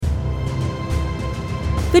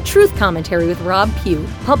The Truth Commentary with Rob Pugh,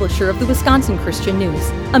 publisher of the Wisconsin Christian News,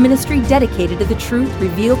 a ministry dedicated to the truth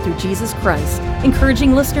revealed through Jesus Christ,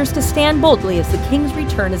 encouraging listeners to stand boldly as the King's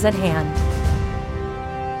return is at hand.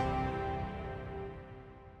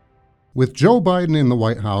 With Joe Biden in the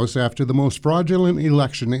White House after the most fraudulent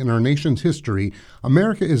election in our nation's history,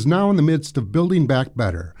 America is now in the midst of building back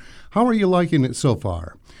better. How are you liking it so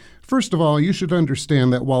far? First of all, you should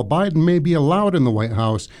understand that while Biden may be allowed in the White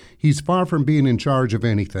House, he's far from being in charge of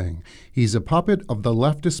anything. He's a puppet of the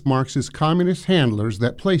leftist Marxist communist handlers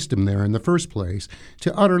that placed him there in the first place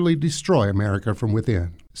to utterly destroy America from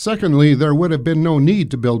within. Secondly, there would have been no need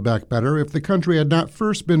to build back better if the country had not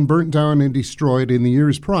first been burnt down and destroyed in the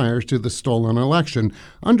years prior to the stolen election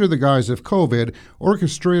under the guise of COVID,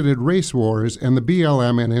 orchestrated race wars, and the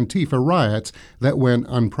BLM and Antifa riots that went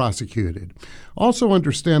unprosecuted. Also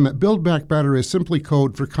understand that Build Back Better is simply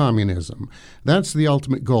code for communism. That's the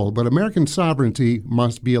ultimate goal, but American sovereignty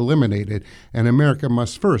must be eliminated, and America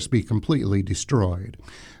must first be completely destroyed.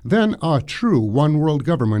 Then a true one-world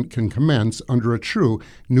government can commence under a true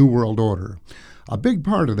New World Order. A big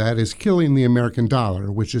part of that is killing the American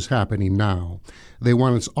dollar, which is happening now. They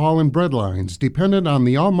want us all in breadlines, dependent on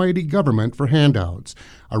the almighty government for handouts.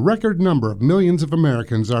 A record number of millions of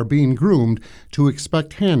Americans are being groomed to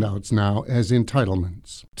expect handouts now as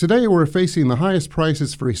entitlements. Today we're facing the highest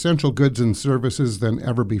prices for essential goods and services than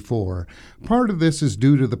ever before. Part of this is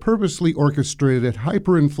due to the purposely orchestrated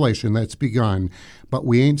hyperinflation that's begun, but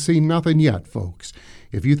we ain't seen nothing yet, folks.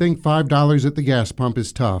 If you think $5 at the gas pump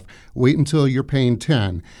is tough, wait until you're paying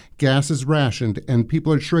 $10. Gas is rationed, and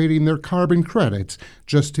people are trading their carbon credits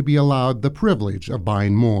just to be allowed the privilege of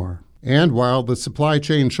buying more. And while the supply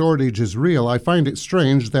chain shortage is real, I find it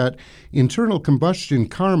strange that internal combustion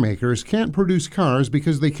car makers can't produce cars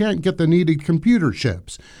because they can't get the needed computer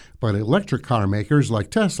chips. But electric car makers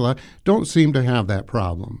like Tesla don't seem to have that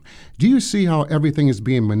problem. Do you see how everything is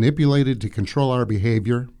being manipulated to control our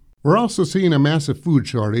behavior? We're also seeing a massive food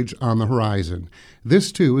shortage on the horizon.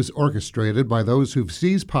 This, too, is orchestrated by those who've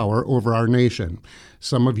seized power over our nation.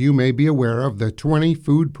 Some of you may be aware of the 20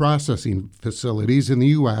 food processing facilities in the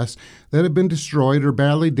U.S. that have been destroyed or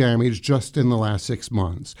badly damaged just in the last 6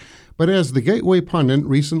 months. But as the Gateway Pundit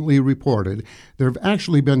recently reported, there have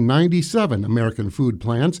actually been 97 American food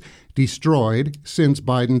plants destroyed since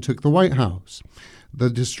Biden took the White House. The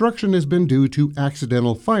destruction has been due to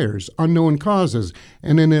accidental fires, unknown causes,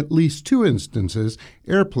 and in at least 2 instances,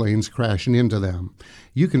 airplanes crashing into them.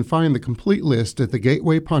 You can find the complete list at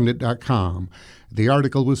thegatewaypundit.com. The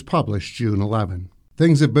article was published June 11.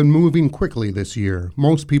 Things have been moving quickly this year.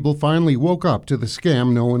 Most people finally woke up to the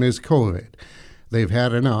scam known as COVID. They've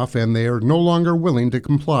had enough, and they are no longer willing to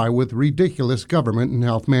comply with ridiculous government and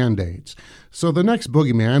health mandates. So the next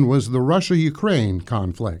boogeyman was the Russia-Ukraine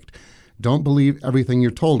conflict. Don't believe everything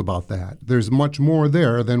you're told about that. There's much more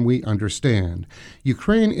there than we understand.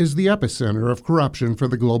 Ukraine is the epicenter of corruption for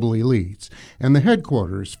the global elites and the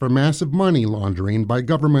headquarters for massive money laundering by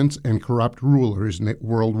governments and corrupt rulers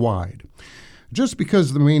worldwide. Just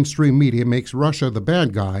because the mainstream media makes Russia the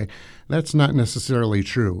bad guy, that's not necessarily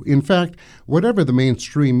true. In fact, whatever the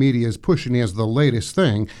mainstream media is pushing as the latest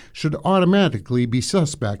thing should automatically be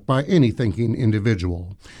suspect by any thinking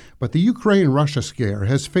individual. But the Ukraine-Russia scare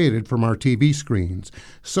has faded from our TV screens,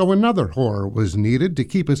 so another horror was needed to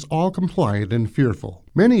keep us all compliant and fearful.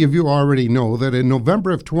 Many of you already know that in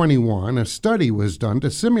November of 21, a study was done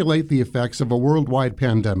to simulate the effects of a worldwide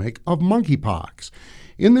pandemic of monkeypox.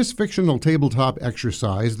 In this fictional tabletop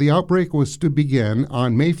exercise, the outbreak was to begin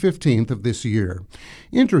on May 15th of this year.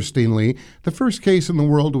 Interestingly, the first case in the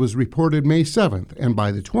world was reported May 7th, and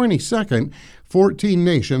by the 22nd, 14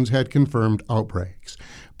 nations had confirmed outbreaks.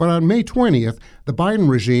 But on May 20th, the Biden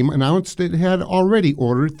regime announced it had already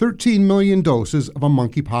ordered 13 million doses of a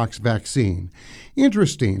monkeypox vaccine.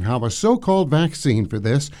 Interesting how a so-called vaccine for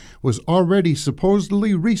this was already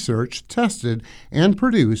supposedly researched, tested, and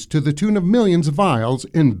produced to the tune of millions of vials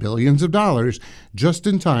and billions of dollars just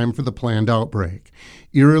in time for the planned outbreak.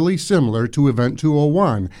 Eerily similar to Event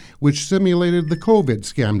 201, which simulated the COVID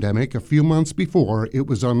scamdemic a few months before it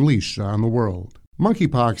was unleashed on the world.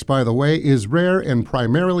 Monkeypox, by the way, is rare and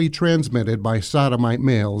primarily transmitted by sodomite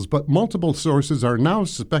males, but multiple sources are now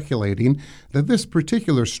speculating that this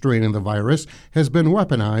particular strain of the virus has been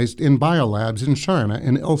weaponized in biolabs in China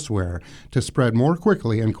and elsewhere to spread more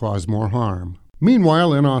quickly and cause more harm.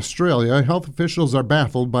 Meanwhile, in Australia, health officials are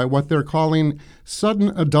baffled by what they're calling sudden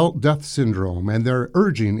adult death syndrome, and they're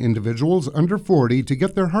urging individuals under 40 to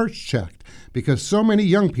get their hearts checked because so many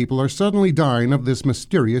young people are suddenly dying of this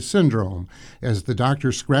mysterious syndrome, as the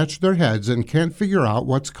doctors scratch their heads and can't figure out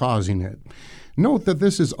what's causing it. Note that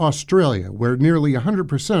this is Australia, where nearly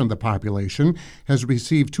 100% of the population has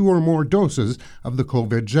received 2 or more doses of the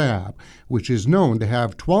COVID jab, which is known to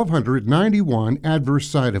have 1,291 adverse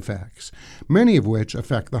side effects, many of which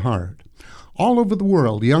affect the heart. All over the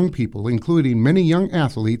world, young people, including many young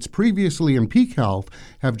athletes previously in peak health,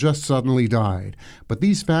 have just suddenly died. But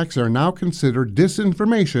these facts are now considered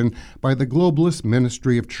disinformation by the globalist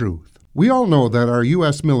Ministry of Truth. We all know that our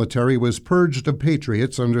U.S. military was purged of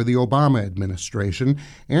patriots under the Obama administration,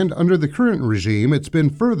 and under the current regime, it's been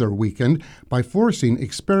further weakened by forcing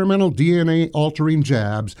experimental DNA-altering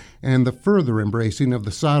jabs and the further embracing of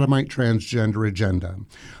the sodomite transgender agenda.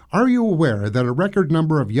 Are you aware that a record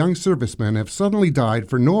number of young servicemen have suddenly died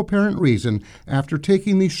for no apparent reason after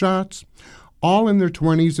taking these shots? All in their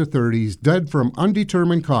 20s or 30s, dead from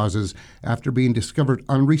undetermined causes after being discovered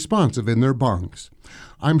unresponsive in their bunks.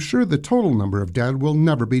 I'm sure the total number of dead will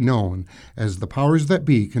never be known, as the powers that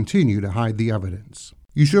be continue to hide the evidence.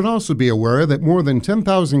 You should also be aware that more than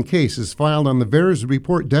 10,000 cases filed on the VAERS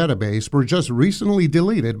report database were just recently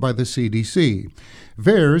deleted by the CDC.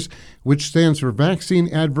 VAERS, which stands for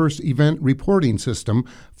Vaccine Adverse Event Reporting System,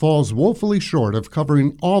 falls woefully short of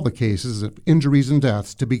covering all the cases of injuries and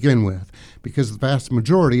deaths to begin with, because the vast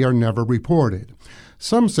majority are never reported.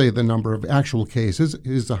 Some say the number of actual cases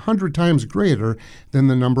is 100 times greater than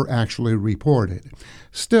the number actually reported.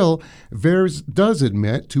 Still, VAERS does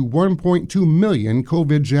admit to 1.2 million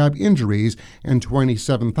COVID jab injuries and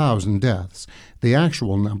 27,000 deaths. The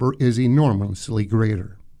actual number is enormously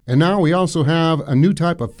greater. And now we also have a new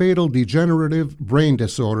type of fatal degenerative brain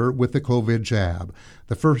disorder with the COVID jab.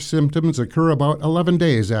 The first symptoms occur about 11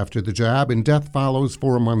 days after the jab, and death follows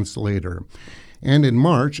 4 months later. And in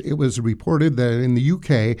March, it was reported that in the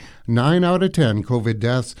UK, 9 out of 10 COVID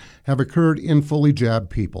deaths have occurred in fully jabbed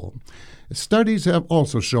people. Studies have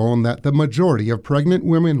also shown that the majority of pregnant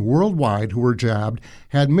women worldwide who were jabbed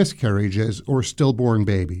had miscarriages or stillborn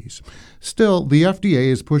babies. Still, the FDA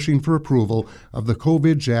is pushing for approval of the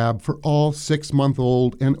COVID jab for all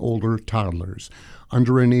 6-month-old and older toddlers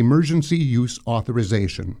under an emergency use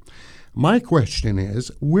authorization. My question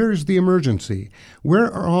is, where's the emergency?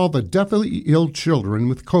 Where are all the deathly ill children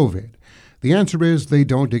with COVID? The answer is they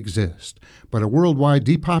don't exist, but a worldwide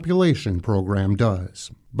depopulation program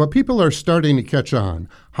does. But people are starting to catch on.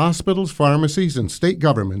 Hospitals, pharmacies, and state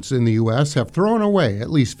governments in the U.S. have thrown away at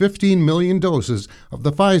least 15 million doses of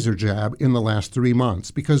the Pfizer jab in the last 3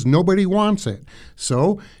 months because nobody wants it.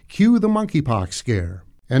 So, cue the monkeypox scare.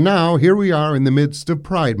 And now, here we are in the midst of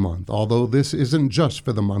Pride Month, although this isn't just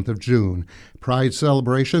for the month of June. Pride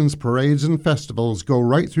celebrations, parades, and festivals go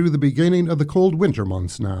right through the beginning of the cold winter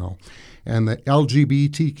months now. And the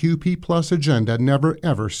LGBTQP+ agenda never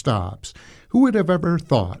ever stops. Who would have ever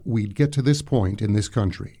thought we'd get to this point in this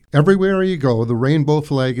country? Everywhere you go, the rainbow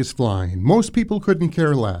flag is flying. Most people couldn't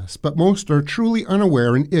care less, but most are truly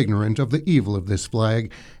unaware and ignorant of the evil of this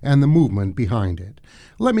flag and the movement behind it.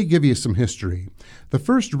 Let me give you some history. The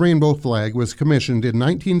first rainbow flag was commissioned in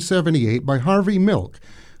 1978 by Harvey Milk,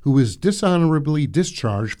 who was dishonorably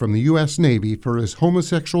discharged from the U.S. Navy for his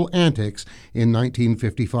homosexual antics in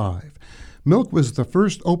 1955. Milk was the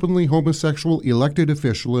first openly homosexual elected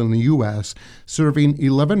official in the U.S., serving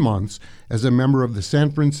 11 months as a member of the San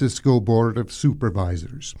Francisco Board of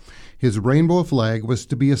Supervisors. His rainbow flag was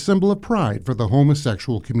to be a symbol of pride for the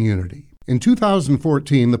homosexual community. In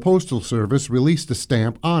 2014, the Postal Service released a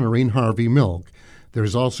stamp honoring Harvey Milk.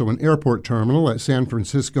 There's also an airport terminal at San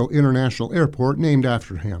Francisco International Airport named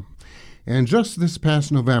after him. And just this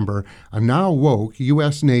past November, a now woke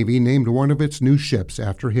U.S. Navy named one of its new ships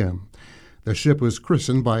after him. The ship was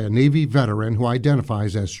christened by a Navy veteran who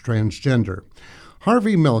identifies as transgender.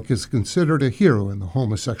 Harvey Milk is considered a hero in the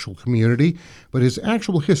homosexual community, but his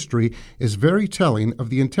actual history is very telling of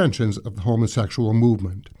the intentions of the homosexual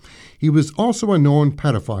movement. He was also a known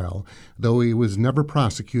pedophile, though he was never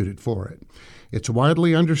prosecuted for it. It's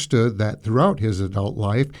widely understood that throughout his adult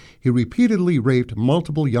life, he repeatedly raped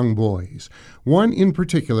multiple young boys. One in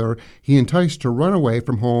particular, he enticed to run away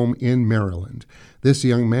from home in Maryland. This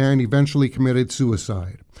young man eventually committed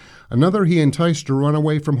suicide. Another he enticed to run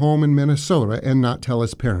away from home in Minnesota and not tell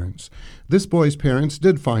his parents. This boy's parents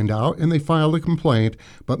did find out, and they filed a complaint,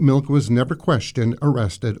 but Milk was never questioned,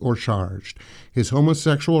 arrested, or charged. His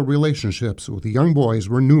homosexual relationships with young boys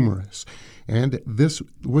were numerous, and this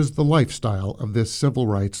was the lifestyle of this civil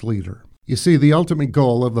rights leader. You see, the ultimate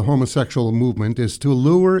goal of the homosexual movement is to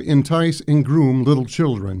lure, entice, and groom little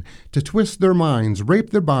children, to twist their minds,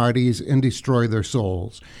 rape their bodies, and destroy their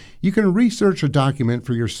souls. You can research a document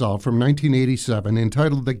for yourself from 1987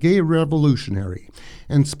 entitled The Gay Revolutionary,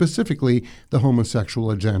 and specifically the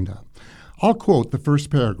homosexual agenda. I'll quote the first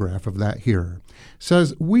paragraph of that here. It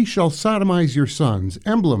says, "We shall sodomize your sons,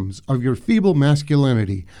 emblems of your feeble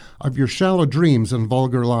masculinity, of your shallow dreams and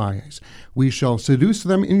vulgar lies. We shall seduce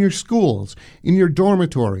them in your schools, in your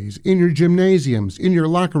dormitories, in your gymnasiums, in your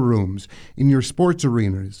locker rooms, in your sports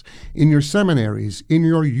arenas, in your seminaries, in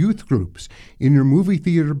your youth groups, in your movie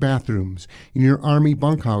theater bathrooms, in your army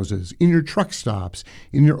bunkhouses, in your truck stops,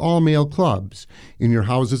 in your all-male clubs, in your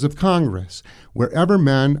houses of Congress, wherever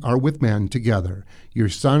men are with men together. Your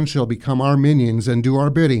sons shall become our minions and do our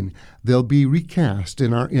bidding. They'll be recast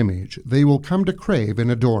in our image. They will come to crave and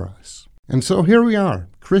adore us." And so here we are.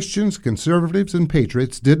 Christians, conservatives, and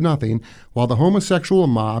patriots did nothing, while the homosexual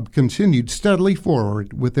mob continued steadily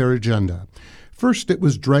forward with their agenda. First, it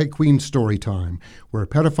was drag queen story time, where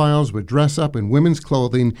pedophiles would dress up in women's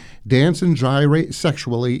clothing, dance and gyrate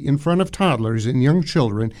sexually in front of toddlers and young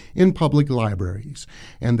children in public libraries,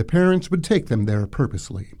 and the parents would take them there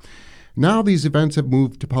purposely. Now these events have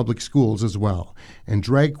moved to public schools as well, and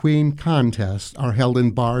drag queen contests are held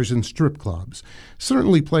in bars and strip clubs,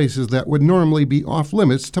 certainly places that would normally be off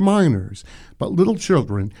limits to minors. But little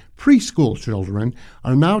children, preschool children,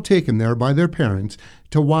 are now taken there by their parents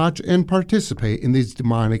to watch and participate in these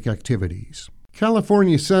demonic activities.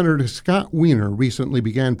 California Senator Scott Wiener recently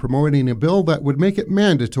began promoting a bill that would make it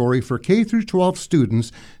mandatory for K-12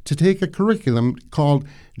 students to take a curriculum called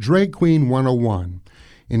Drag Queen 101.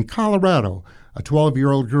 In Colorado, a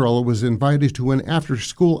 12-year-old girl was invited to an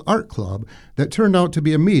after-school art club that turned out to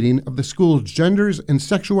be a meeting of the school's Genders and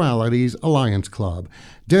Sexualities Alliance Club,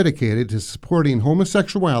 dedicated to supporting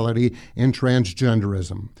homosexuality and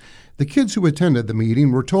transgenderism. The kids who attended the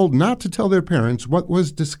meeting were told not to tell their parents what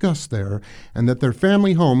was discussed there and that their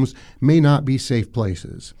family homes may not be safe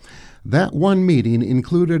places. That one meeting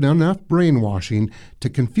included enough brainwashing to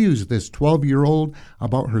confuse this 12-year-old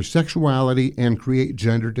about her sexuality and create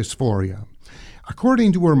gender dysphoria.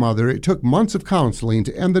 According to her mother, it took months of counseling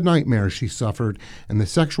to end the nightmare she suffered and the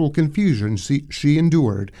sexual confusion she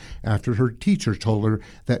endured after her teacher told her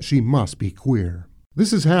that she must be queer.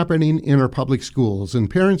 This is happening in our public schools, and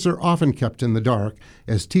parents are often kept in the dark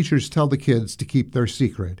as teachers tell the kids to keep their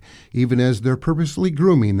secret, even as they're purposely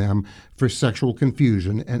grooming them for sexual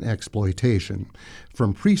confusion and exploitation,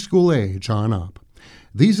 from preschool age on up.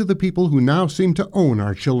 These are the people who now seem to own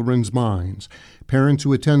our children's minds. Parents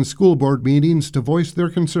who attend school board meetings to voice their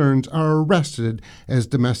concerns are arrested as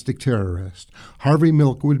domestic terrorists. Harvey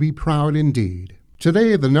Milk would be proud indeed.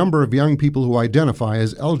 Today, the number of young people who identify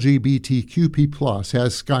as LGBTQP+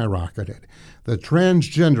 has skyrocketed. The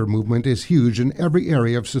transgender movement is huge in every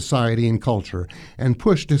area of society and culture, and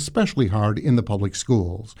pushed especially hard in the public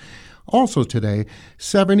schools. Also today,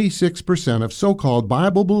 76% of so-called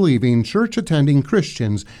Bible-believing, church-attending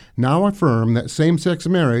Christians now affirm that same-sex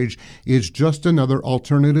marriage is just another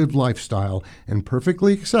alternative lifestyle and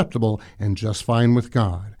perfectly acceptable and just fine with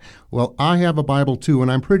God. Well, I have a Bible too,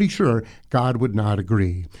 and I'm pretty sure God would not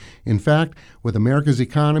agree. In fact, with America's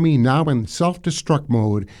economy now in self-destruct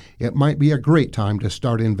mode, it might be a great time to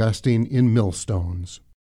start investing in millstones.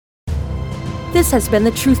 This has been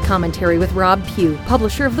the Truth Commentary with Rob Pugh,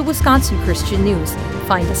 publisher of the Wisconsin Christian News.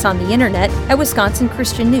 Find us on the internet at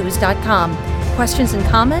wisconsinchristiannews.com. Questions and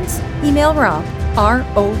comments? Email Rob,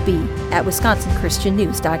 R-O-B, at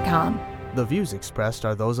wisconsinchristiannews.com. The views expressed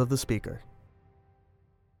are those of the speaker.